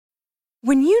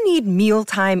When you need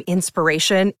mealtime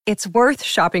inspiration, it's worth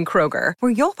shopping Kroger,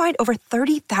 where you'll find over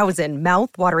 30,000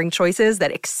 mouth-watering choices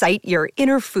that excite your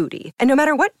inner foodie. And no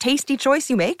matter what tasty choice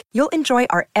you make, you'll enjoy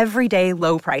our everyday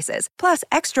low prices, plus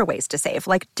extra ways to save,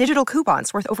 like digital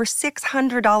coupons worth over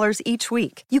 $600 each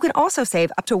week. You can also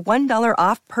save up to $1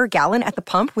 off per gallon at the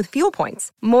pump with fuel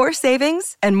points. More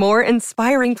savings and more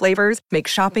inspiring flavors make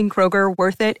shopping Kroger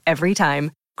worth it every time.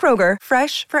 Kroger,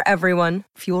 fresh for everyone.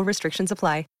 Fuel restrictions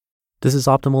apply. This is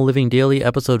Optimal Living Daily,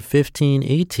 episode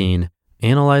 1518,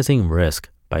 Analyzing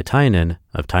Risk by Tynan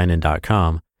of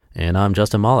Tynan.com, and I'm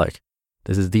Justin Malik.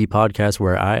 This is the podcast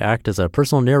where I act as a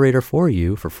personal narrator for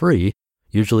you for free,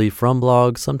 usually from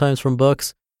blogs, sometimes from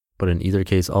books, but in either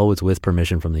case, always with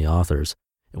permission from the authors.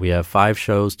 We have 5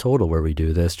 shows total where we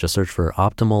do this. Just search for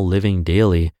Optimal Living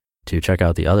Daily to check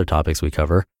out the other topics we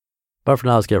cover. But for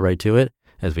now, let's get right to it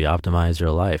as we optimize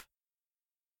your life.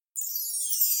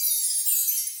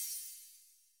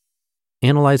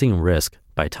 Analyzing Risk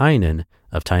by Tynan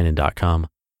of Tynan.com.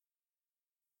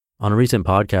 On a recent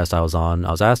podcast I was on, I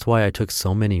was asked why I took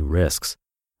so many risks.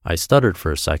 I stuttered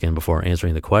for a second before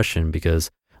answering the question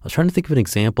because I was trying to think of an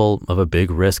example of a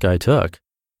big risk I took.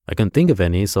 I couldn't think of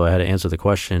any, so I had to answer the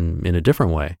question in a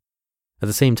different way. At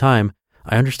the same time,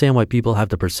 I understand why people have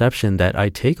the perception that I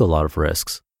take a lot of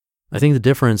risks. I think the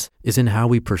difference is in how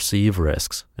we perceive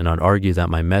risks, and I'd argue that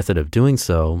my method of doing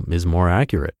so is more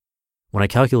accurate. When I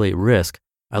calculate risk,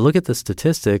 I look at the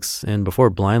statistics, and before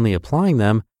blindly applying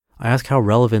them, I ask how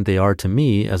relevant they are to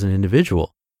me as an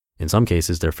individual. In some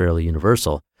cases, they're fairly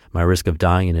universal. My risk of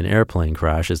dying in an airplane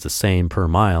crash is the same per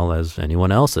mile as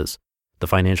anyone else's. The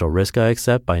financial risk I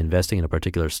accept by investing in a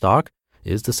particular stock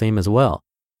is the same as well.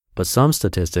 But some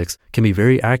statistics can be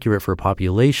very accurate for a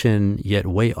population, yet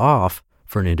way off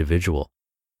for an individual.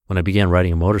 When I began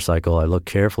riding a motorcycle, I looked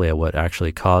carefully at what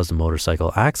actually caused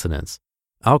motorcycle accidents.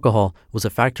 Alcohol was a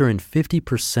factor in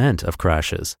 50% of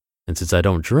crashes, and since I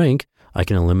don't drink, I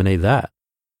can eliminate that.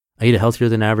 I eat a healthier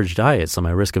than average diet, so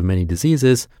my risk of many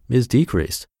diseases is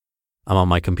decreased. I'm on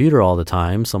my computer all the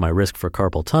time, so my risk for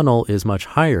carpal tunnel is much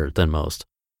higher than most.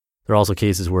 There are also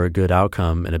cases where a good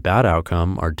outcome and a bad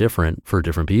outcome are different for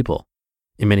different people.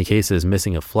 In many cases,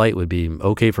 missing a flight would be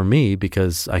okay for me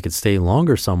because I could stay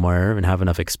longer somewhere and have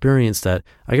enough experience that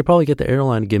I could probably get the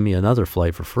airline to give me another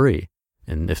flight for free.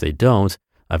 And if they don't,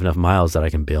 I have enough miles that I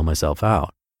can bail myself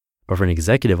out. But for an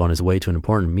executive on his way to an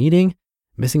important meeting,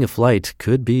 missing a flight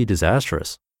could be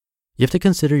disastrous. You have to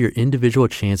consider your individual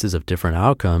chances of different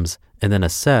outcomes and then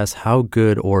assess how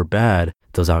good or bad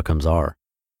those outcomes are.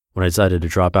 When I decided to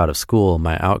drop out of school,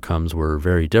 my outcomes were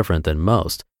very different than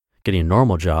most. Getting a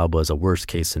normal job was a worst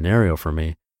case scenario for me.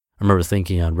 I remember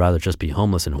thinking I'd rather just be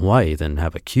homeless in Hawaii than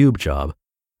have a cube job.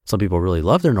 Some people really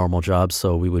love their normal jobs,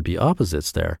 so we would be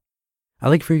opposites there. I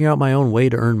like figuring out my own way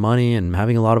to earn money and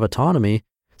having a lot of autonomy,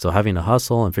 so having to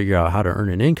hustle and figure out how to earn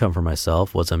an income for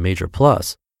myself was a major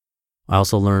plus. I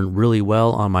also learned really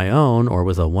well on my own or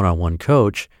with a one-on-one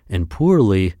coach and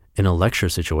poorly in a lecture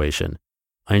situation.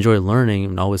 I enjoy learning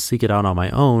and always seek it out on my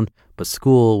own, but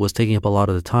school was taking up a lot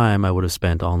of the time I would have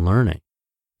spent on learning.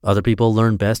 Other people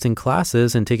learn best in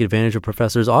classes and take advantage of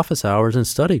professors' office hours and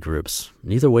study groups.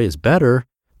 Neither way is better,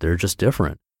 they're just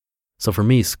different. So for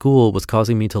me, school was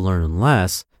causing me to learn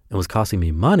less and was costing me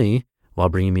money while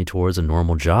bringing me towards a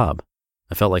normal job.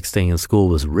 I felt like staying in school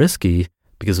was risky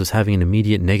because it was having an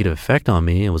immediate negative effect on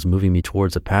me and was moving me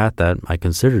towards a path that I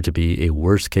considered to be a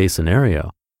worst case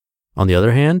scenario. On the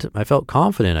other hand, I felt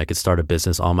confident I could start a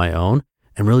business on my own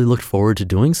and really looked forward to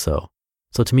doing so.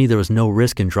 So to me, there was no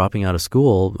risk in dropping out of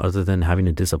school other than having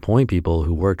to disappoint people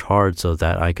who worked hard so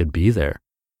that I could be there.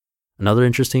 Another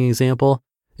interesting example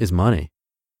is money.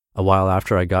 A while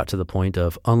after I got to the point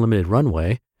of unlimited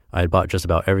runway, I had bought just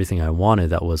about everything I wanted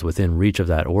that was within reach of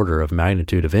that order of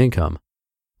magnitude of income.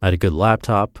 I had a good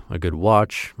laptop, a good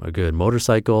watch, a good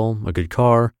motorcycle, a good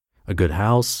car, a good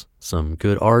house, some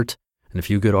good art, and a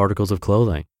few good articles of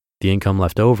clothing. The income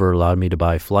left over allowed me to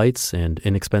buy flights and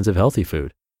inexpensive healthy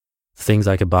food. The things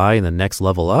I could buy in the next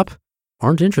level up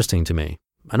aren't interesting to me.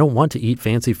 I don't want to eat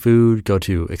fancy food, go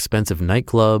to expensive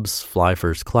nightclubs, fly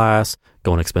first class,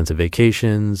 go on expensive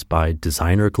vacations, buy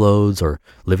designer clothes, or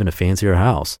live in a fancier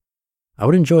house. I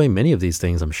would enjoy many of these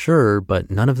things, I'm sure,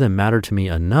 but none of them matter to me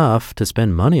enough to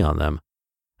spend money on them.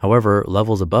 However,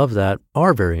 levels above that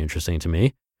are very interesting to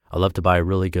me. I love to buy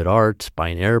really good art, buy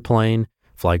an airplane,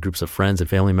 fly groups of friends and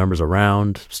family members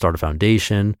around, start a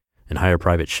foundation, and hire a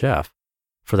private chef.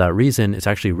 For that reason, it's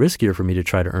actually riskier for me to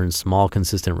try to earn small,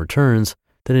 consistent returns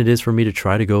than it is for me to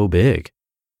try to go big.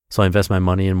 So I invest my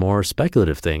money in more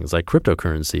speculative things like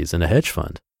cryptocurrencies and a hedge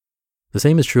fund. The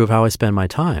same is true of how I spend my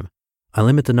time. I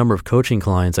limit the number of coaching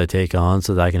clients I take on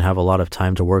so that I can have a lot of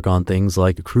time to work on things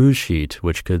like a cruise sheet,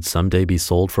 which could someday be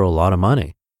sold for a lot of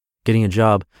money. Getting a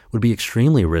job would be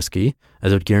extremely risky,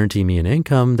 as it would guarantee me an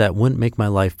income that wouldn't make my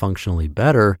life functionally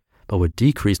better, but would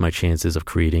decrease my chances of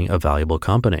creating a valuable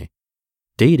company.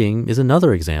 Dating is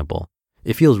another example.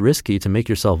 It feels risky to make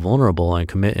yourself vulnerable and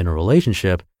commit in a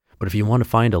relationship, but if you want to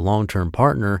find a long-term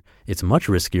partner, it's much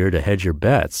riskier to hedge your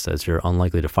bets, as you're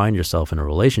unlikely to find yourself in a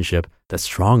relationship that's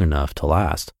strong enough to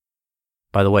last.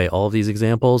 By the way, all of these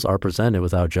examples are presented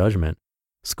without judgment.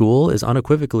 School is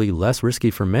unequivocally less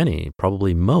risky for many,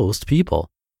 probably most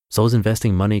people. So is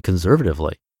investing money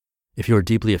conservatively. If you are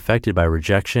deeply affected by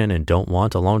rejection and don't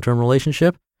want a long-term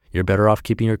relationship, you're better off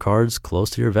keeping your cards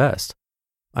close to your vest.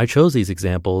 I chose these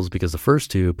examples because the first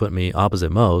two put me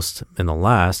opposite most, and the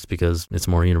last because it's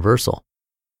more universal.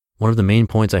 One of the main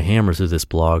points I hammer through this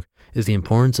blog is the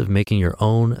importance of making your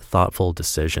own thoughtful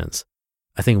decisions.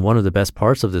 I think one of the best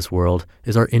parts of this world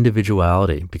is our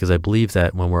individuality, because I believe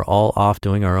that when we're all off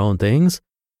doing our own things,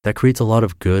 that creates a lot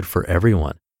of good for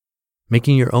everyone.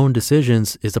 Making your own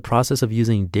decisions is the process of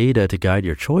using data to guide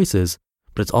your choices,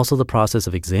 but it's also the process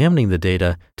of examining the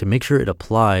data to make sure it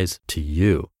applies to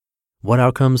you. What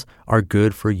outcomes are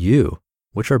good for you?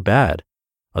 Which are bad?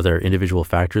 Are there individual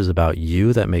factors about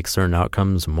you that make certain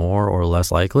outcomes more or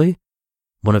less likely?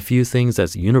 One of few things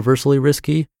that's universally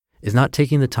risky is not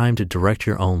taking the time to direct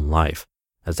your own life,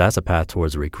 as that's a path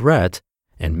towards regret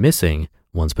and missing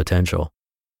one's potential.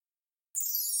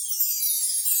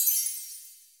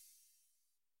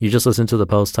 You just listened to the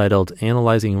post titled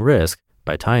Analyzing Risk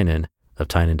by Tynan of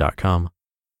Tynan.com.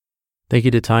 Thank you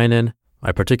to Tynan.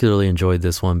 I particularly enjoyed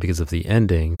this one because of the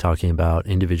ending, talking about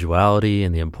individuality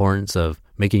and the importance of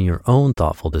making your own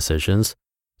thoughtful decisions.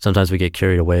 Sometimes we get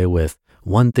carried away with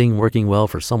one thing working well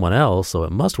for someone else, so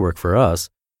it must work for us,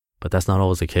 but that's not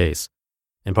always the case.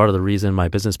 And part of the reason my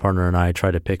business partner and I try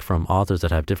to pick from authors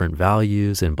that have different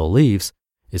values and beliefs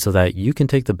is so that you can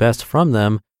take the best from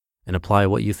them and apply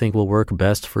what you think will work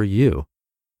best for you.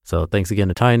 So thanks again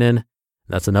to Tynan.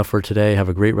 That's enough for today. Have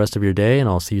a great rest of your day, and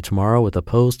I'll see you tomorrow with a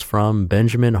post from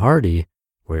Benjamin Hardy,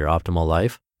 where your optimal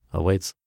life awaits.